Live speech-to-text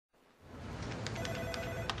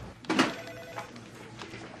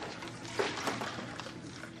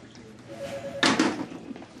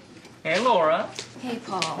Hey, Laura. Hey,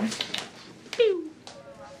 Paul. Pew.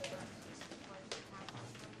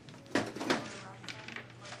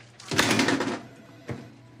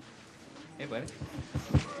 Hey, buddy.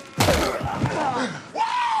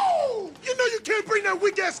 Whoa! You know you can't bring that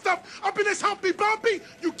weak-ass stuff up in this Humpty Bumpy.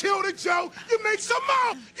 You killed a Joe, you make some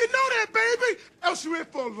more. You know that, baby. Else you're in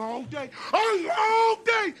for a long day. A long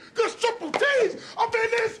day. Cause triple T's up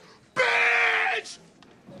in this bitch!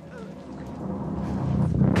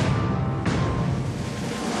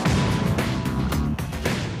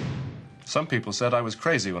 Some people said I was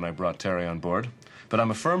crazy when I brought Terry on board, but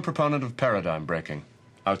I'm a firm proponent of paradigm breaking,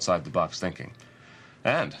 outside-the-box thinking.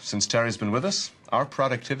 And since Terry's been with us, our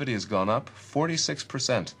productivity has gone up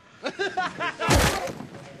 46%.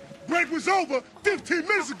 Break was over 15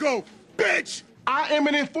 minutes ago, bitch! I am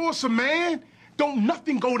an enforcer, man. Don't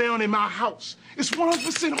nothing go down in my house. It's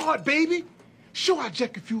 100% hard, baby. Sure, I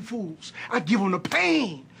jack a few fools. I give them the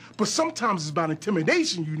pain. But sometimes it's about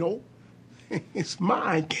intimidation, you know. It's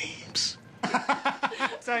mind games.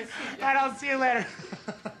 Sorry, I'll see you later.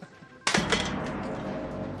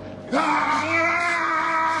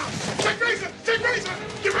 Take razor! Take razor!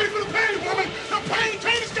 Get ready for the pain, woman! The pain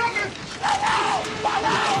train is coming!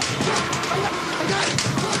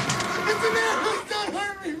 It's in there! Don't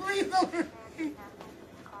hurt me, please don't hurt me.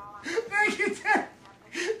 Thank you, Ted.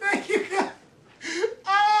 Thank you, God.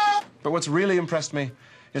 Oh! But what's really impressed me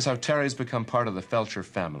is how Terry's become part of the Felcher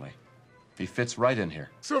family. He fits right in here.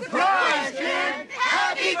 Surprise, kid!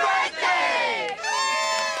 Happy birthday!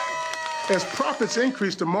 As profits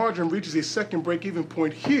increase, the margin reaches a second break-even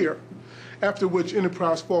point here, after which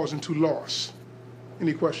enterprise falls into loss.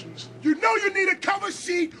 Any questions? You know you need a cover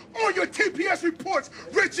sheet on your TPS reports,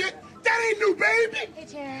 Richard! That ain't new, baby! Hey,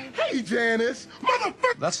 Terry. Hey, Janice!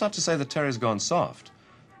 Motherfucker! That's not to say that Terry's gone soft.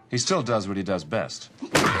 He still does what he does best.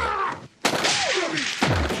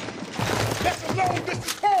 That's a long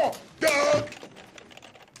distance call, Doug!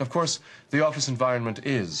 Of course, the office environment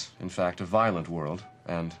is, in fact, a violent world,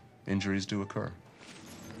 and injuries do occur.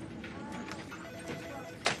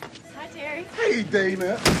 Hi, Terry. Hey,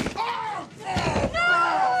 Dana. Oh,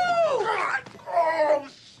 No! God!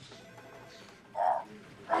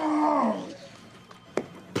 Oh.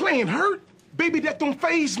 Playing hurt? Baby, that don't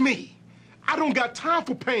faze me. I don't got time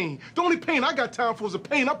for pain. The only pain I got time for is the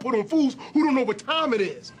pain I put on fools who don't know what time it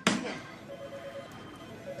is.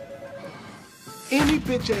 Any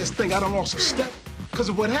bitch-ass thing I done lost a step because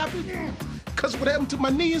of what happened? Because of what happened to my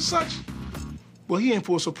knee and such? Well, he ain't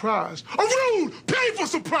for a surprise. A rude, painful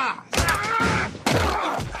surprise!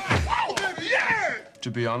 Yeah!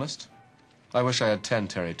 To be honest, I wish I had 10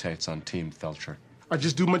 Terry Tates on Team Felcher. I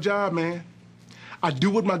just do my job, man. I do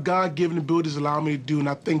what my God-given abilities allow me to do, and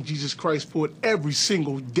I thank Jesus Christ for it every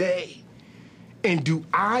single day. And do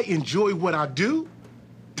I enjoy what I do?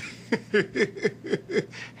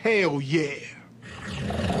 Hell yeah.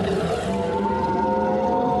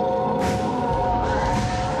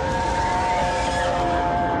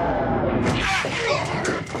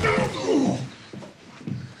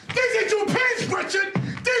 These ain't your pens, Richard!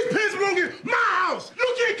 These pens belong in my house!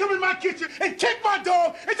 You can't come in my kitchen and kick my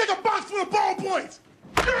dog and take a box full of ballpoints!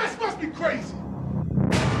 Your ass must be crazy!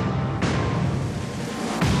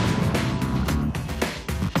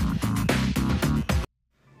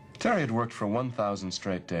 Terry had worked for 1,000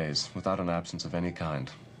 straight days without an absence of any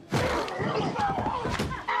kind.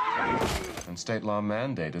 And state law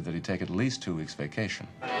mandated that he take at least 2 weeks vacation.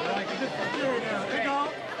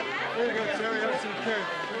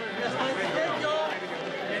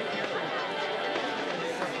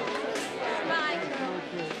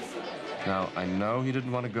 Now, I know he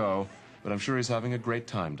didn't want to go, but I'm sure he's having a great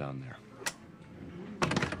time down there.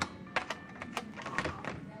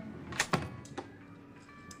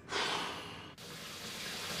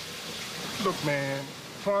 Look, man,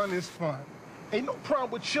 fun is fun. Ain't no problem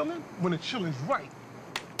with chilling when the chilling's right.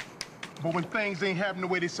 But when things ain't happening the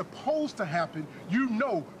way they're supposed to happen, you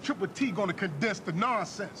know Triple T gonna condense the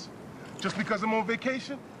nonsense. Just because I'm on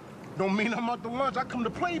vacation, don't mean I'm out to lunch. I come to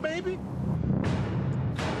play, baby.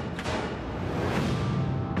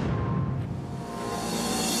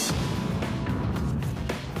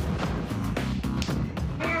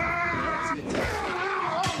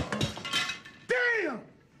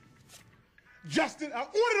 Justin, I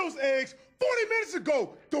ordered those eggs 40 minutes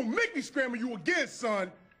ago. Don't make me scramble you again, son.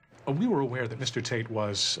 We were aware that Mr. Tate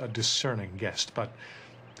was a discerning guest, but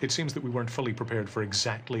it seems that we weren't fully prepared for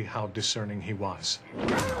exactly how discerning he was.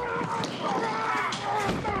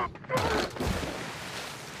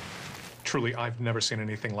 Truly, I've never seen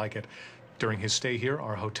anything like it. During his stay here,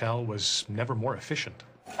 our hotel was never more efficient.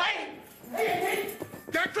 Hey!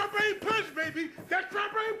 That truck ain't punched, baby. That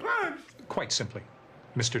crap ain't plunged. Quite simply,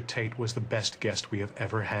 Mr. Tate was the best guest we have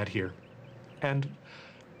ever had here. And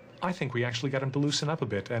I think we actually got him to loosen up a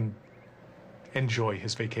bit and enjoy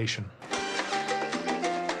his vacation.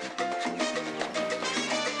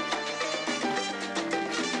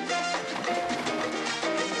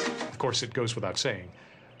 Of course, it goes without saying,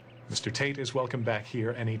 Mr. Tate is welcome back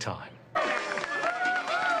here anytime.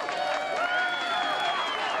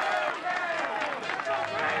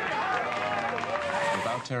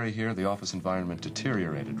 Without Terry here, the office environment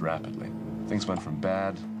deteriorated rapidly. Things went from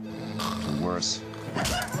bad to worse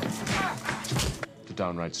to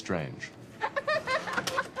downright strange.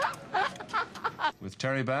 With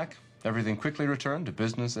Terry back, everything quickly returned to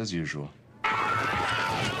business as usual.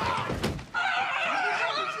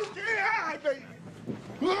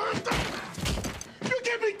 You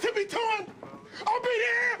get me tippy-toeing, I'll be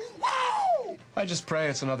there. Whoa! I just pray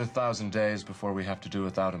it's another 1,000 days before we have to do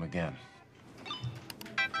without him again.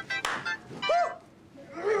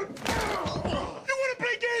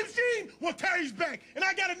 Well, Terry's back, and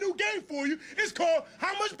I got a new game for you. It's called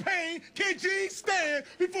How Much Pain Can Gene Stand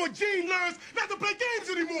Before Gene Learns Not to Play Games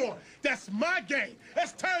Anymore. That's my game.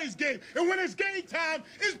 That's Terry's game. And when it's game time,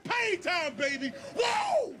 it's pain time, baby.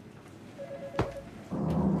 Whoa!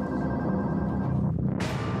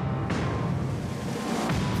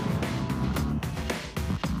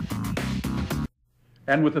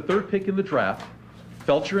 And with the third pick in the draft,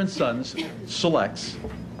 Felcher & Sons selects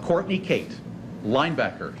Courtney Tate,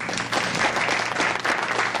 linebacker.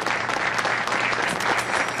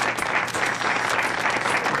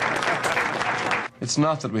 It's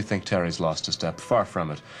not that we think Terry's lost a step. Far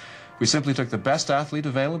from it. We simply took the best athlete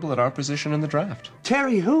available at our position in the draft.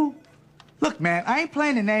 Terry who? Look, man, I ain't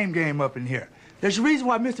playing the name game up in here. There's a reason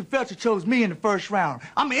why Mr. Felcher chose me in the first round.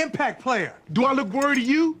 I'm an impact player. Do I look worried to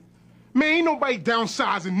you? Man, ain't nobody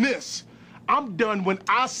downsizing this. I'm done when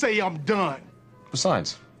I say I'm done.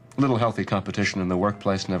 Besides, a little healthy competition in the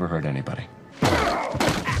workplace never hurt anybody.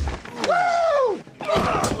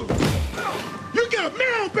 You got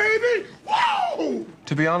mail, baby! Whoa!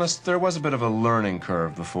 To be honest, there was a bit of a learning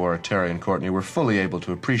curve before Terry and Courtney were fully able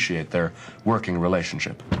to appreciate their working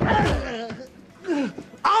relationship.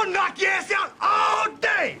 I'll knock your ass out all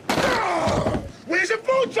day! Where's your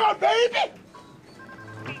food job, baby?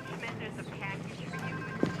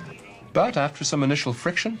 But after some initial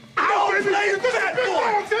friction, Don't play the fat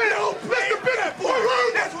boy! Don't play the fat boy!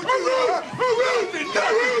 That's what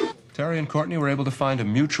you are! Terry and Courtney were able to find a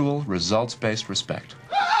mutual, results-based respect.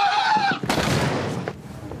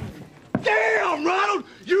 Damn, Ronald!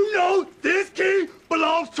 You know this key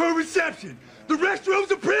belongs to a reception. The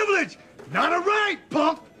restroom's a privilege, not a right,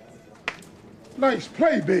 punk. Nice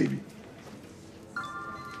play, baby.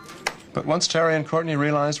 But once Terry and Courtney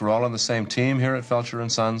realized we're all on the same team here at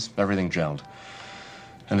Felcher & Sons, everything gelled.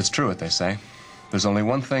 And it's true what they say. There's only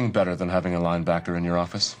one thing better than having a linebacker in your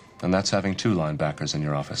office, and that's having two linebackers in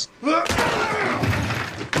your office. Whoa,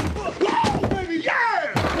 baby,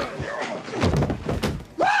 yeah!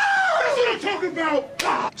 That's what I'm talking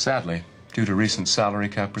about! Sadly, due to recent salary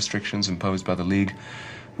cap restrictions imposed by the league,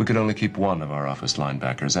 we could only keep one of our office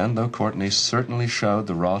linebackers, and though Courtney certainly showed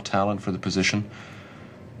the raw talent for the position,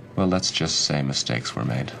 well, let's just say mistakes were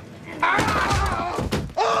made.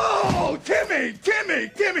 Oh, Timmy!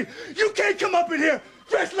 You can't come up in here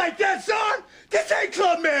dressed like that, son! This ain't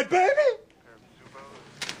Club Med, baby!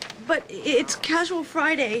 But it's Casual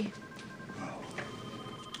Friday.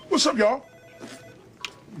 What's up, y'all?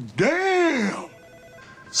 Damn!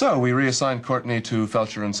 So we reassigned Courtney to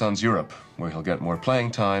Felcher & Sons Europe, where he'll get more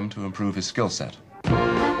playing time to improve his skill set.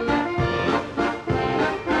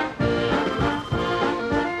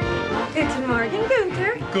 Guten Morgen,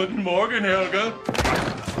 Gunther. Guten Morgen, Helga.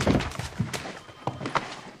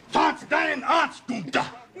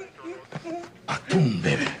 Boom,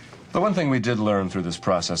 baby. The one thing we did learn through this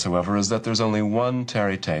process, however, is that there's only one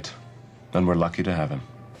Terry Tate, and we're lucky to have him.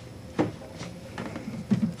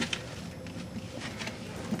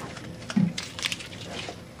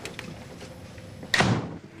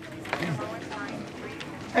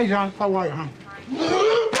 Hey, John, how are you, huh?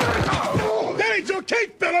 That ain't your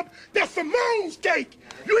cake, Philip. That's Simone's cake.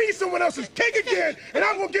 You eat someone else's cake again, and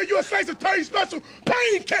I'm gonna give you a slice of Terry's special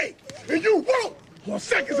pain cake. And you won't want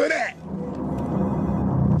seconds of that.